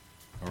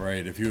All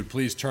right, if you would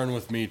please turn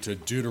with me to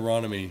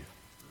Deuteronomy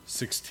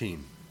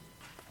 16.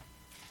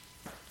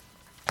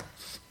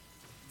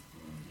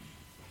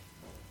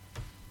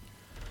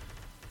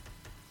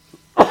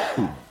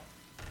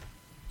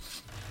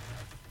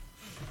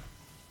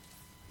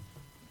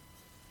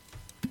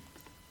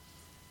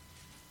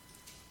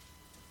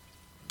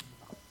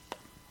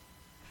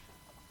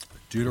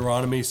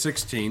 Deuteronomy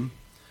 16.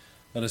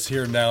 Let us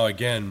hear now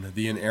again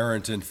the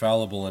inerrant,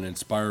 infallible, and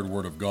inspired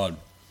word of God.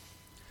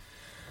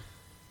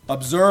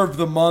 Observe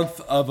the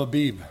month of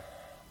Abib,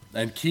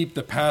 and keep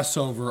the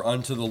Passover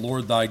unto the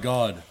Lord thy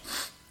God.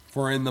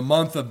 For in the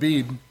month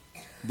Abib,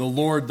 the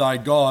Lord thy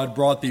God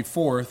brought thee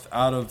forth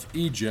out of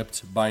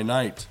Egypt by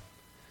night.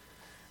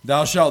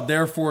 Thou shalt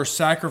therefore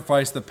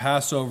sacrifice the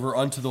Passover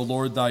unto the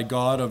Lord thy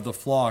God of the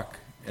flock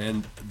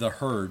and the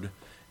herd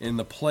in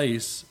the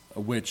place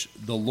which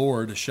the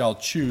Lord shall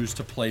choose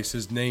to place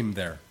his name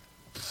there.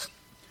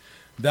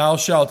 Thou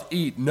shalt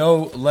eat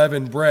no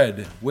leavened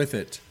bread with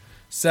it.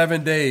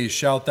 7 days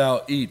shalt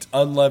thou eat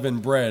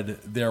unleavened bread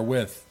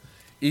therewith,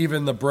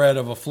 even the bread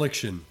of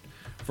affliction.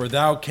 For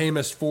thou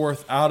camest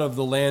forth out of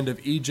the land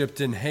of Egypt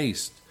in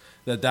haste,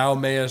 that thou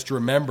mayest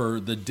remember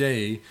the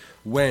day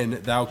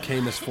when thou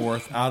camest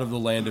forth out of the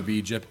land of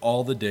Egypt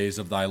all the days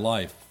of thy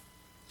life.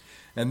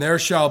 And there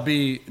shall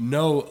be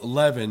no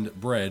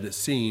leavened bread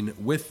seen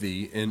with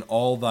thee in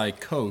all thy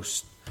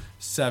coast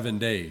 7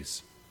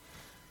 days.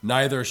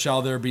 Neither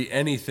shall there be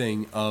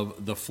anything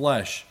of the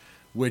flesh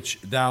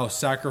which thou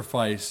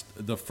sacrificed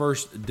the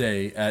first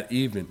day at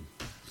even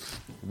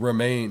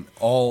remain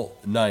all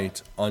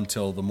night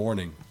until the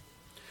morning.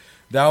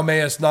 Thou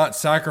mayest not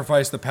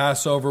sacrifice the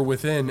Passover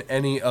within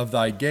any of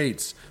thy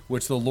gates,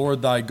 which the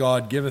Lord thy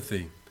God giveth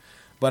thee.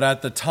 But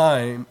at the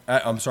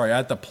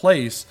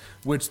place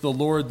which the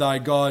Lord thy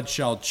God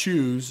shall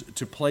choose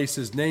to place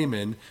his name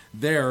in,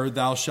 there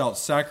thou shalt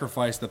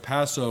sacrifice the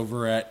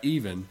Passover at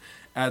even,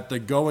 at the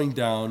going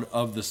down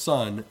of the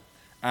sun,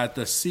 at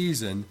the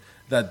season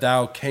that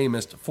thou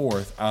camest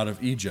forth out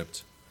of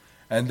Egypt.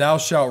 And thou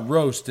shalt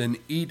roast and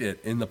eat it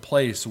in the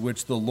place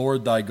which the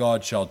Lord thy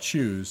God shall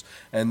choose,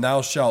 and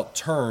thou shalt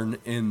turn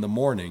in the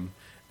morning,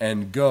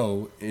 and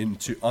go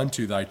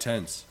unto thy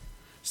tents.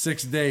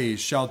 6 days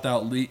shalt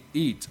thou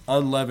eat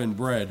unleavened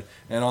bread,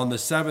 and on the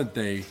 7th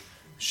day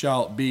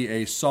shall be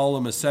a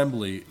solemn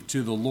assembly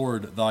to the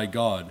Lord thy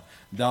God.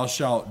 Thou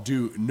shalt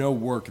do no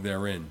work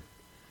therein.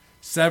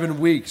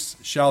 7 weeks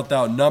shalt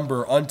thou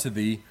number unto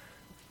thee,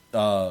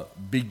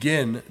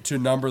 begin to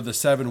number the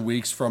 7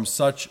 weeks from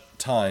such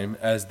time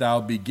as thou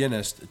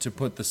beginnest to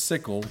put the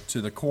sickle to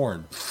the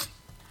corn.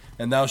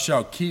 And thou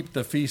shalt keep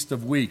the feast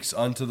of weeks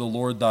unto the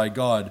Lord thy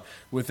God,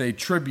 with a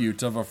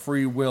tribute of a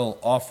free will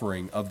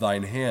offering of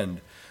thine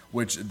hand,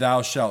 which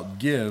thou shalt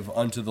give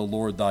unto the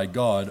Lord thy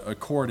God,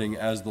 according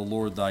as the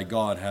Lord thy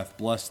God hath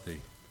blessed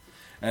thee.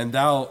 And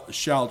thou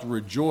shalt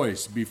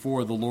rejoice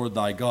before the Lord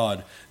thy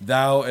God,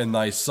 thou and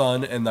thy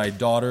son and thy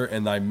daughter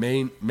and thy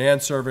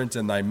manservant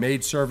and thy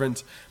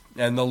maidservant,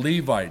 and the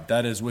Levite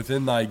that is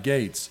within thy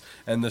gates,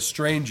 and the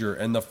stranger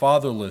and the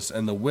fatherless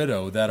and the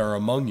widow that are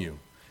among you,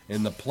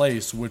 in the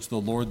place which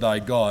the Lord thy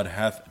God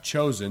hath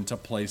chosen to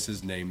place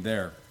his name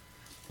there.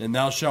 And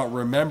thou shalt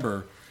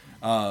remember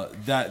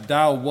that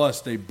thou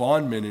wast a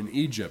bondman in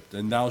Egypt,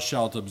 and thou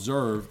shalt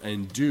observe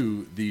and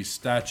do these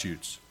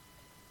statutes.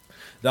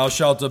 Thou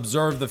shalt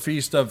observe the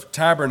Feast of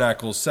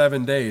Tabernacles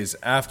 7 days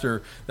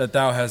after that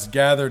thou hast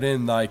gathered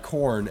in thy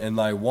corn and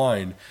thy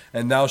wine,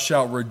 and thou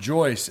shalt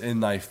rejoice in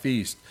thy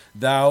feast,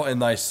 thou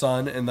and thy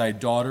son and thy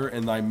daughter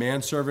and thy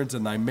manservant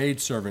and thy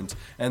maidservant,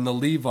 and the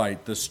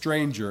Levite, the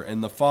stranger,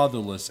 and the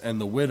fatherless,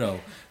 and the widow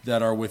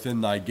that are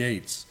within thy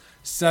gates.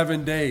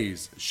 7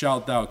 days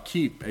shalt thou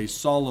keep a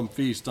solemn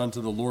feast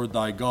unto the Lord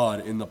thy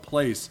God in the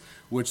place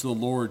which the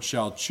Lord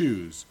shall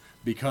choose,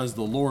 because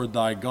the Lord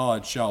thy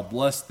God shall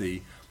bless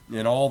thee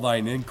in all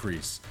thine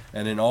increase,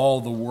 and in all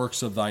the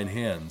works of thine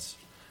hands.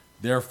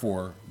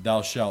 Therefore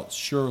thou shalt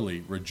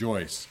surely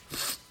rejoice.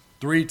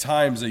 3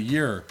 times a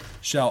year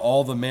shall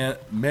all the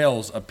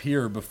males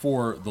appear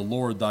before the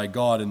Lord thy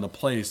God in the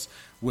place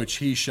which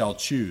he shall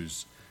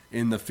choose,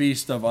 in the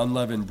feast of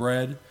unleavened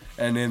bread,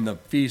 and in the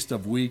feast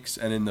of weeks,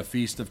 and in the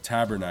feast of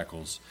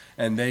tabernacles,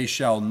 and they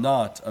shall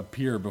not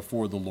appear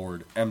before the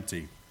Lord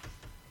empty.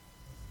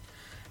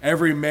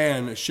 Every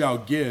man shall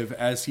give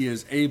as he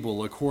is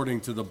able,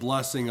 according to the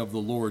blessing of the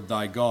Lord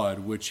thy God,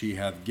 which he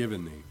hath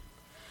given thee.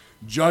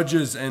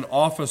 Judges and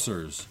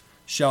officers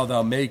shall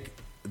thou make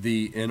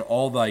thee in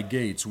all thy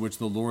gates, which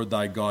the Lord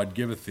thy God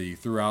giveth thee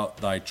throughout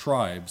thy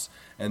tribes,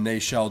 and they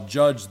shall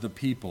judge the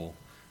people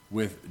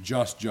with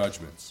just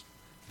judgments.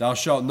 Thou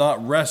shalt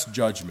not wrest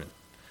judgment.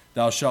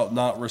 Thou shalt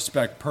not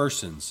respect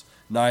persons,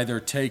 neither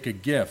take a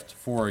gift,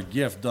 for a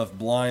gift doth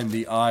blind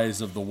the eyes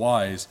of the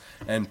wise,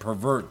 and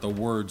pervert the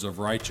words of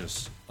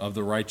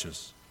the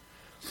righteous.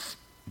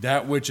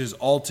 That which is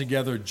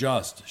altogether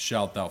just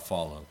shalt thou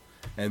follow,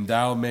 and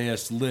thou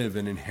mayest live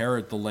and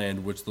inherit the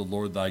land which the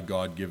Lord thy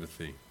God giveth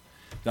thee.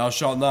 Thou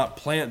shalt not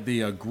plant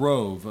thee a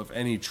grove of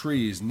any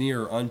trees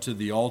near unto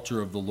the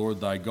altar of the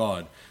Lord thy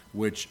God,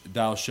 which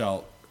thou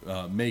shalt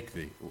make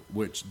thee,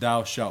 which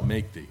thou shalt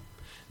make thee.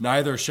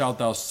 Neither shalt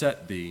thou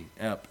set thee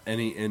up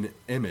any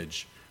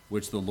image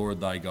which the Lord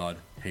thy God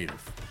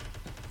hateth.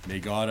 May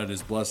God add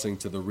his blessing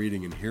to the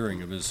reading and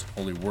hearing of his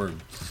holy word.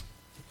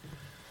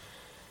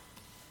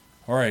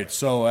 All right,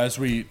 so as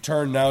we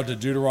turn now to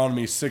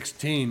Deuteronomy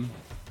 16,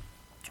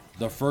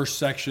 the first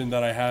section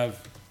that I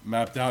have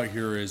mapped out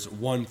here is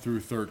 1 through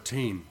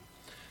 13.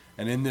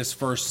 And in this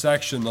first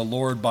section, the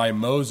Lord by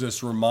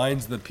Moses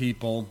reminds the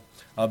people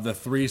of the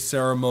 3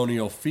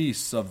 ceremonial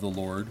feasts of the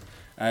Lord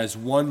as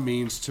one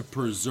means to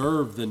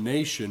preserve the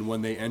nation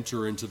when they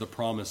enter into the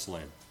promised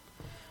land.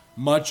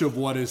 Much of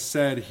what is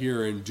said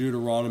here in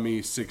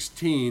Deuteronomy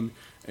 16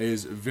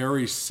 is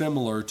very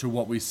similar to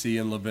what we see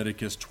in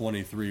Leviticus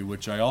 23,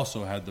 which I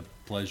also had the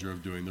pleasure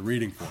of doing the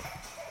reading for.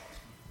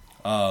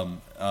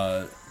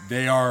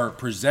 They are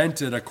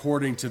presented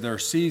according to their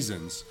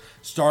seasons,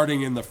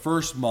 starting in the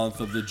first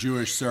month of the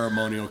Jewish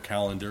ceremonial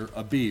calendar,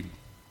 Abib.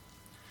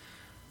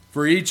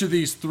 For each of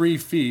these 3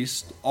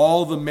 feasts,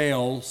 all the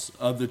males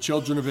of the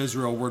children of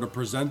Israel were to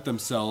present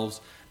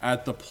themselves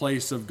at the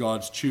place of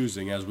God's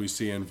choosing, as we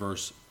see in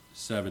verse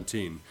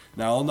 17.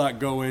 Now, I'll not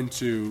go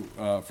into,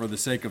 for the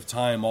sake of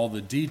time, all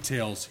the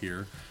details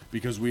here,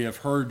 because we have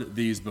heard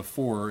these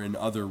before in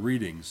other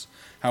readings.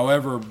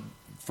 However,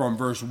 from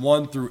verse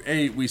 1 through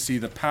 8, we see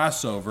the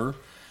Passover,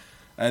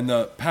 and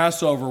the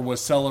Passover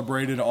was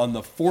celebrated on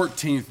the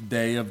 14th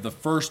day of the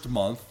first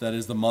month, that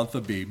is the month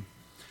of Abib.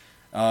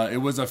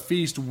 It was a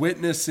feast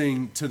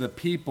witnessing to the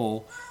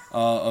people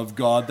of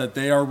God that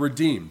they are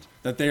redeemed,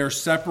 that they are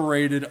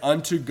separated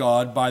unto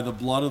God by the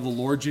blood of the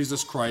Lord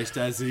Jesus Christ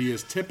as he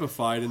is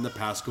typified in the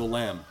Paschal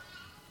Lamb.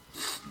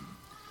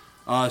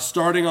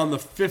 Starting on the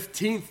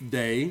 15th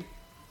day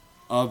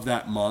of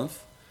that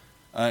month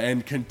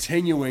and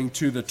continuing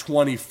to the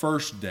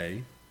 21st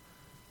day,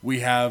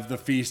 we have the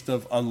Feast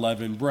of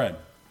Unleavened Bread,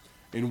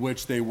 in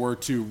which they were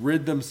to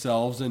rid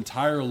themselves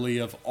entirely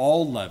of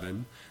all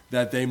leaven,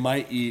 that they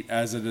might eat,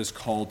 as it is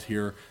called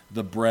here,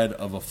 the bread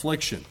of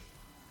affliction.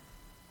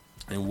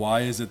 And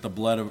why is it the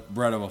bread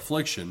of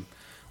affliction?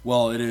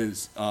 Well, it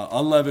is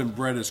unleavened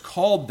bread is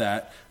called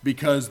that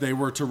because they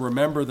were to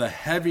remember the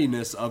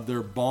heaviness of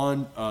their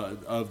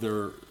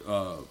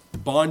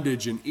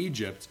bondage in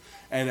Egypt,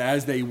 and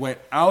as they went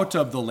out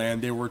of the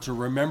land, they were to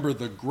remember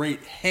the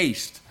great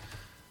haste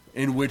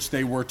in which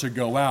they were to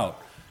go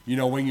out. You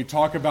know, when you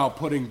talk about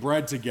putting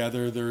bread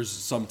together, there's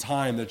some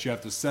time that you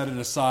have to set it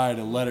aside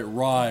and let it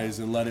rise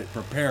and let it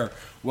prepare.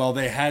 Well,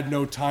 they had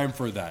no time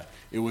for that.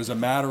 It was a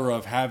matter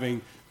of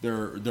having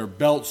their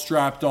belt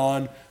strapped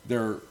on,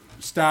 their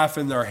staff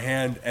in their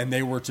hand, and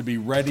they were to be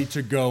ready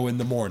to go in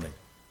the morning,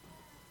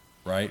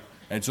 right?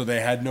 And so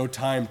they had no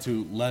time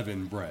to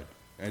leaven bread.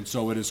 And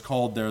so it is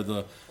called there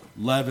the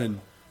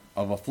leaven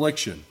of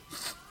affliction.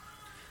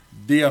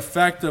 The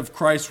effect of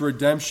Christ's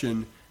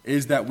redemption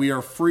is that we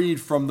are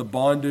freed from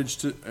bondage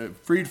to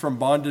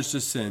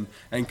sin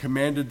and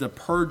commanded to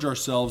purge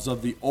ourselves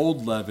of the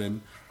old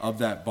leaven of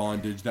that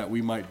bondage, that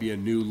we might be a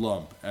new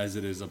lump, as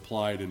it is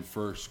applied in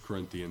 1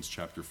 Corinthians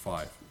chapter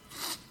 5.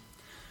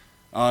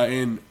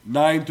 In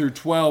 9 through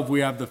 12,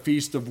 we have the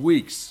Feast of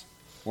Weeks,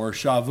 or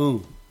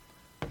Shavu,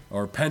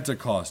 or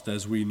Pentecost,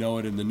 as we know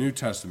it in the New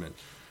Testament.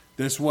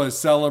 This was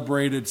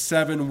celebrated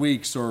 7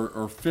 weeks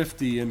or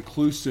 50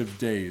 inclusive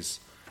days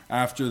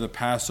after the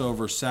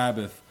Passover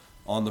Sabbath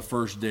on the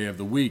first day of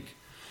the week.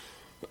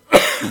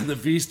 The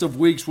Feast of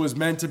Weeks was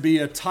meant to be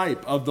a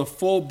type of the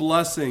full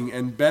blessing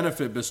and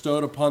benefit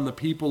bestowed upon the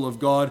people of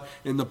God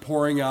in the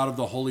pouring out of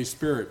the Holy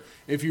Spirit.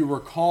 If you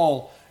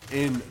recall,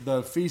 in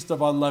the Feast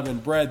of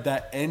Unleavened Bread,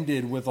 that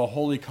ended with a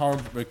holy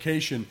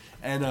convocation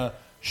and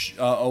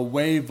a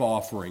wave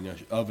offering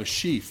of a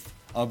sheaf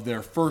of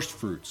their first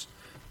fruits.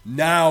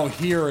 Now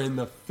here in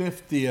the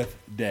 50th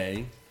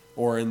day,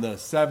 or in the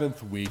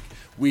 7th week,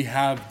 we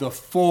have the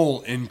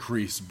full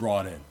increase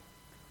brought in,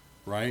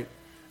 right?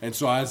 And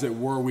so as it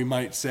were, we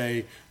might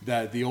say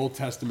that the Old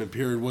Testament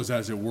period was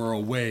as it were a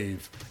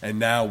wave, and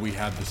now we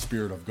have the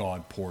Spirit of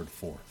God poured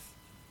forth.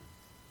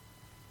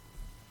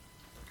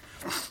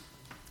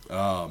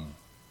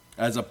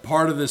 As a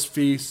part of this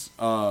feast,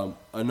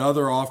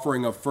 another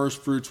offering of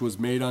first fruits was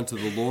made unto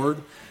the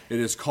Lord. It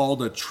is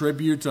called a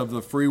tribute of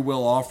the free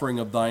will offering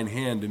of thine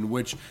hand, in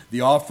which the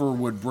offerer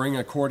would bring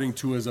according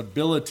to his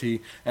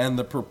ability and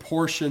the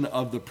proportion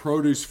of the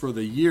produce for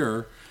the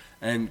year,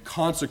 and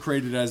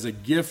consecrated as a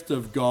gift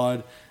of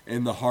God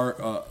in the heart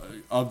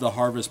of the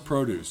harvest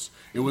produce.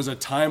 It was a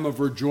time of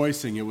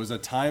rejoicing. It was a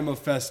time of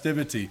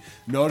festivity.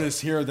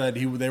 Notice here that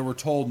they were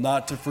told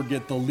not to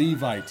forget the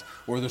Levite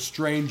or the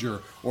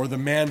stranger or the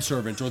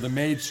manservant or the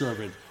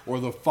maidservant or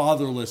the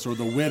fatherless or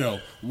the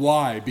widow.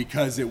 Why?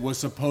 Because it was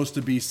supposed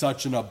to be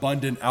such an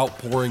abundant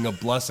outpouring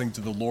of blessing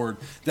to the Lord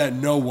that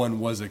no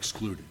one was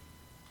excluded.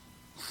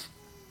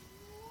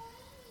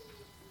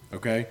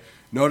 Okay?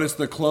 Notice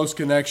the close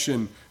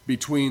connection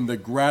between the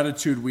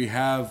gratitude we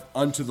have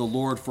unto the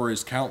Lord for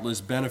his countless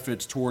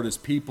benefits toward his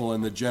people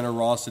and the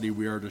generosity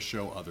we are to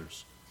show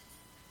others.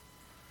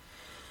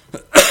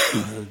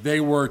 They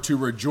were to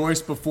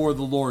rejoice before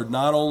the Lord,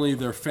 not only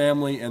their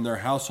family and their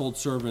household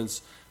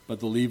servants, but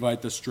the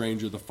Levite, the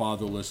stranger, the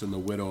fatherless, and the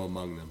widow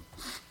among them.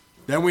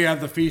 Then we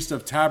have the Feast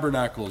of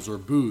Tabernacles, or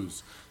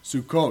Booths,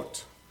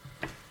 Sukkot.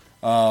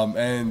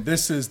 And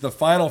this is the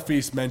final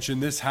feast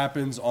mentioned. This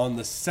happens on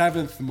the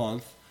 7th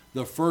month,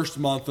 the first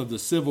month of the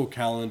civil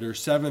calendar,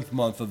 7th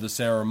month of the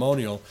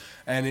ceremonial,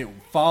 and it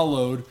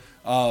followed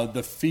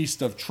the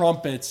Feast of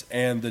Trumpets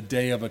and the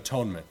Day of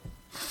Atonement.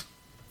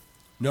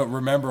 No,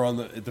 remember, on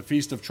the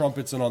Feast of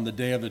Trumpets and on the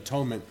Day of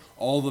Atonement,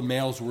 all the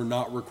males were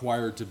not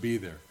required to be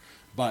there.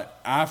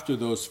 But after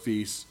those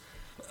feasts,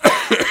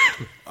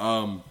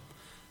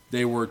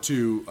 they were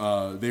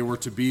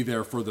to be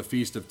there for the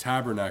Feast of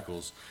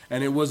Tabernacles,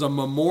 and it was a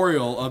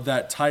memorial of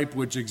that type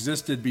which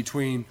existed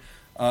in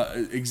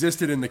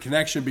the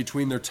connection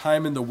between their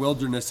time in the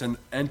wilderness and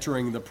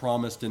entering the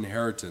promised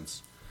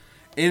inheritance.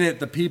 In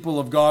it, the people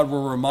of God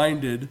were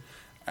reminded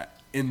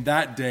in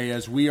that day,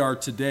 as we are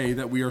today,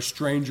 that we are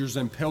strangers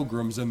and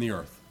pilgrims in the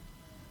earth,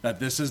 that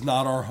this is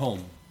not our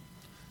home.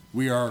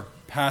 We are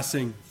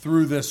passing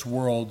through this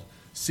world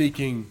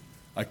seeking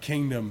a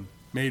kingdom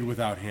made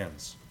without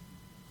hands.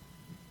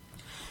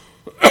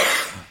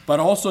 But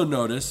also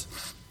notice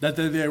that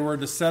they were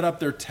to set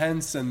up their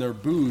tents and their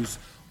booths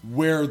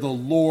where the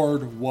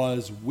Lord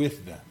was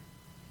with them,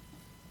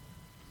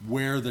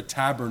 where the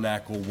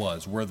tabernacle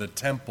was, where the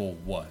temple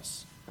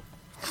was.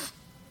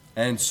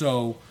 And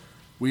so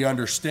we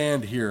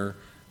understand here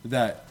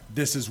that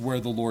this is where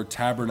the Lord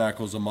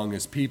tabernacles among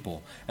his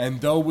people. And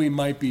though we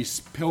might be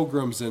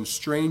pilgrims and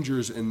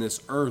strangers in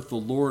this earth, the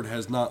Lord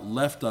has not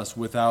left us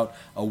without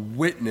a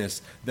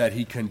witness that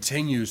he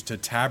continues to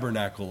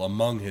tabernacle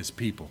among his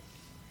people.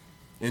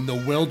 In the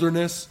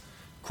wilderness,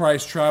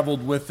 Christ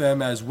traveled with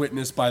them as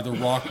witnessed by the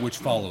rock which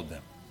followed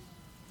them.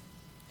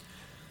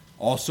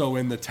 Also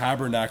in the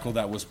tabernacle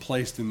that was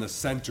placed in the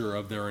center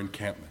of their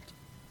encampment.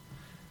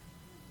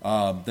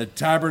 The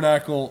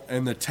tabernacle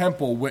and the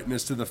temple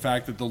witnessed to the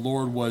fact that the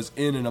Lord was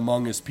in and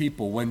among his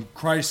people. When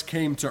Christ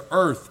came to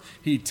earth,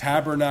 he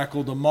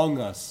tabernacled among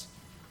us.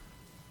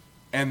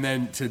 And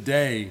then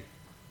today,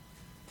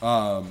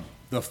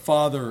 the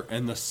Father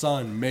and the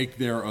Son make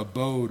their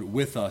abode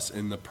with us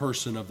in the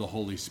person of the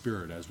Holy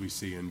Spirit, as we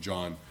see in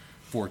John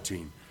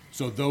 14.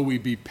 So though we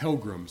be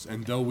pilgrims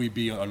and though we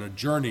be on a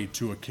journey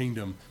to a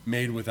kingdom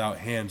made without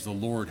hands, the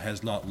Lord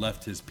has not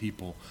left his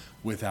people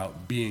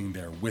without being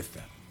there with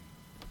them.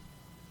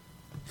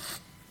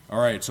 All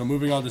right, so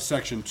moving on to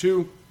section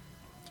 2,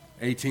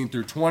 18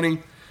 through 20.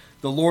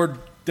 The Lord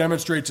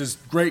demonstrates his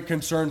great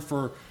concern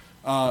for,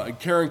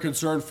 caring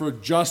concern for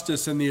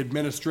justice and the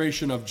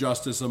administration of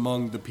justice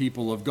among the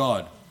people of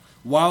God.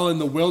 While in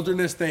the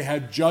wilderness they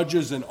had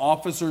judges and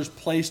officers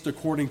placed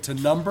according to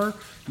number,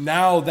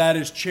 now that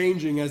is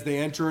changing as they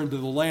enter into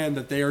the land,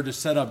 that they are to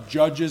set up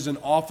judges and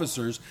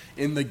officers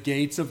in the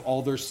gates of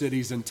all their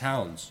cities and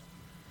towns.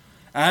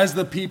 As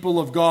the people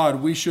of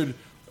God, we should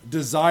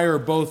desire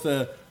both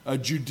a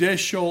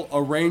judicial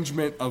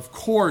arrangement of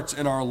courts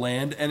in our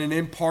land and an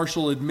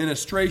impartial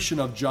administration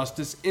of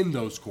justice in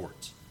those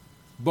courts.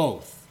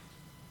 Both.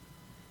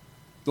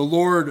 The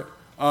Lord,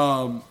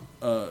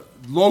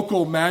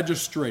 local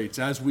magistrates,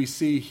 as we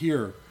see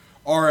here,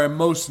 are a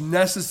most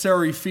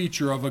necessary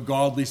feature of a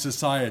godly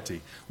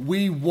society.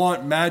 We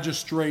want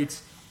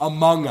magistrates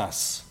among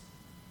us.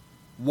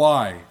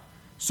 Why?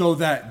 So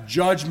that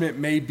judgment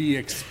may be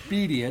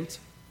expedient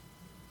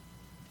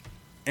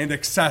and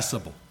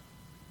accessible,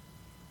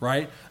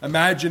 right?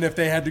 Imagine if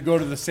they had to go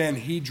to the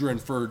Sanhedrin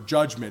for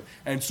judgment,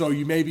 and so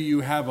maybe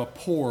you have a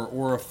poor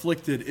or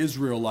afflicted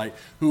Israelite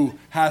who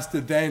has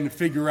to then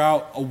figure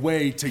out a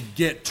way to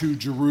get to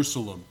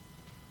Jerusalem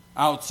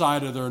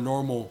outside of their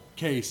normal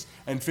case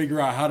and figure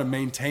out how to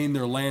maintain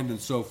their land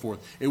and so forth.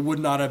 It would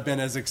not have been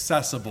as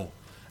accessible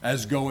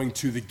as going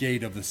to the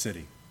gate of the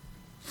city.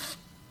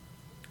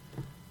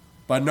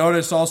 But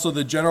notice also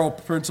the general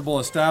principle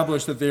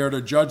established that they are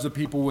to judge the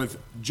people with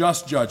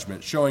just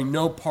judgment, showing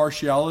no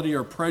partiality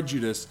or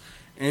prejudice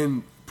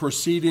in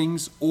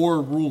proceedings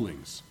or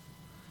rulings.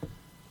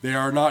 They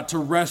are not to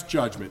wrest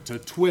judgment, to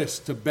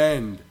twist, to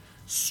bend,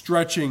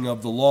 stretching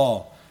of the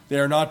law. They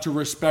are not to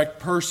respect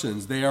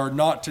persons. They are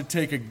not to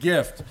take a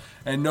gift.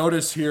 And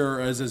notice here,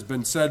 as has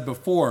been said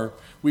before,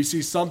 we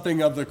see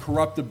something of the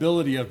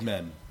corruptibility of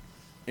men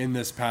in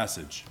this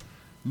passage.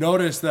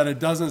 Notice that it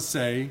doesn't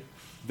say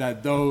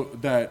that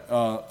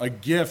a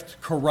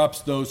gift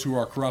corrupts those who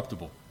are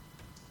corruptible.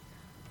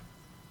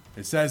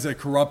 It says it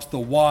corrupts the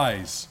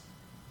wise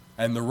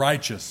and the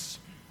righteous,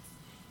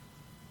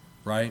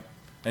 right?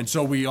 And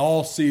so we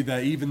all see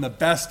that even the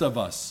best of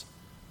us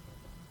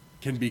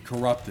can be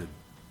corrupted.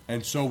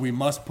 And so we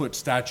must put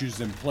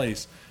statutes in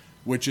place,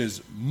 which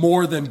is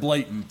more than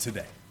blatant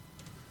today.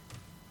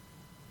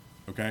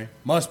 Okay?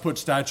 Must put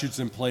statutes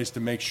in place to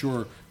make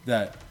sure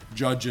that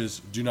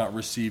judges do not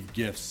receive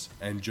gifts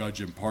and judge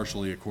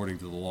impartially according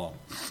to the law.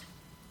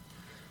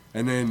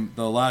 And then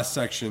the last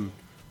section,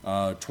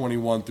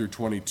 21 through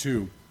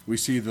 22, we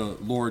see the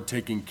Lord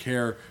taking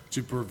care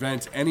to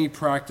prevent any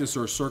practice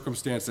or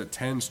circumstance that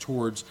tends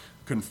towards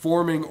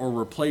conforming or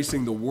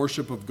replacing the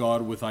worship of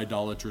God with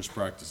idolatrous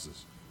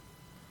practices.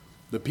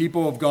 The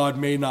people of God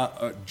may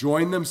not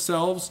join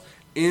themselves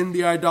in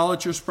the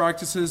idolatrous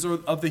practices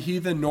of the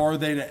heathen, nor are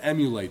they to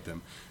emulate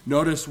them.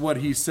 Notice what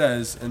he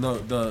says in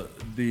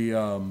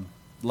the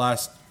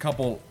last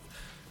couple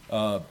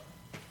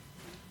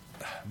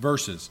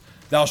verses.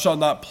 Thou shalt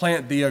not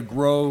plant thee a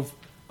grove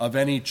of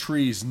any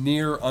trees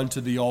near unto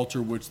the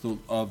altar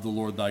of the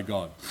Lord thy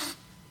God.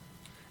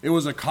 It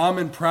was a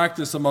common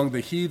practice among the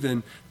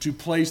heathen to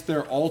place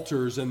their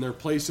altars and their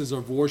places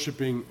of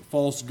worshiping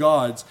false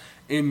gods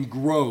in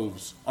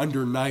groves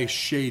under nice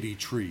shady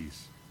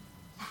trees,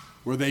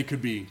 where they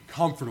could be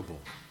comfortable,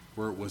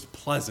 where it was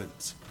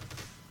pleasant.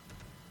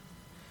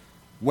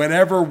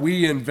 Whenever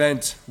we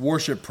invent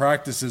worship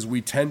practices,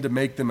 we tend to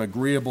make them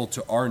agreeable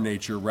to our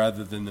nature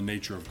rather than the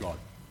nature of God,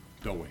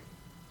 don't we?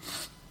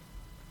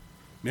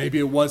 Maybe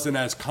it wasn't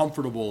as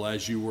comfortable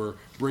as you were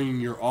bringing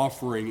your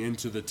offering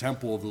into the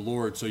temple of the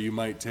Lord, so you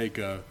might take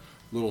a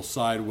little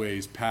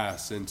sideways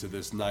pass into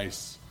this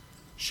nice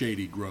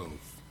shady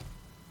grove,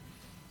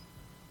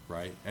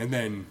 right? And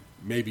then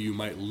maybe you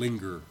might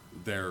linger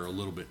there a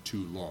little bit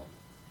too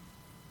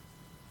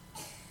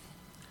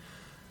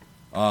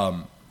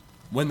long.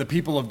 When the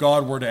people of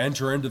God were to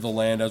enter into the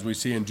land, as we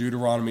see in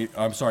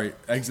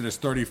Exodus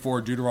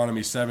 34,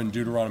 Deuteronomy 7,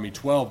 Deuteronomy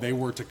 12, they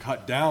were to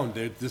cut down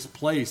this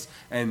place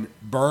and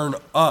burn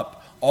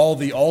up all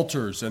the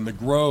altars and the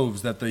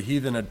groves that the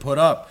heathen had put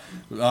up.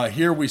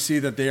 Here we see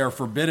that they are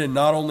forbidden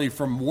not only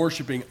from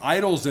worshiping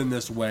idols in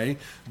this way,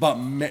 but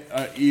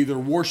either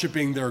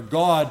worshiping their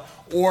God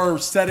or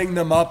setting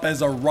them up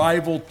as a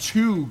rival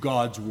to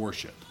God's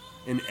worship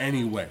in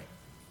any way.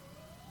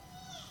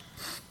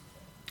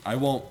 I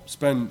won't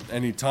spend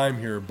any time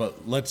here,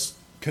 but let's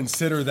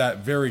consider that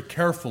very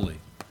carefully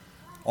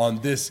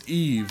on this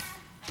eve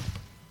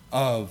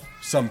of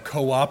some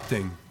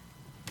co-opting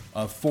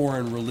of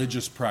foreign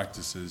religious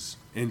practices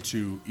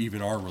into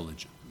even our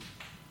religion.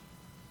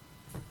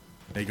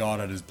 May God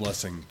add his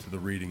blessing to the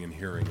reading and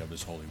hearing of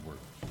his holy word.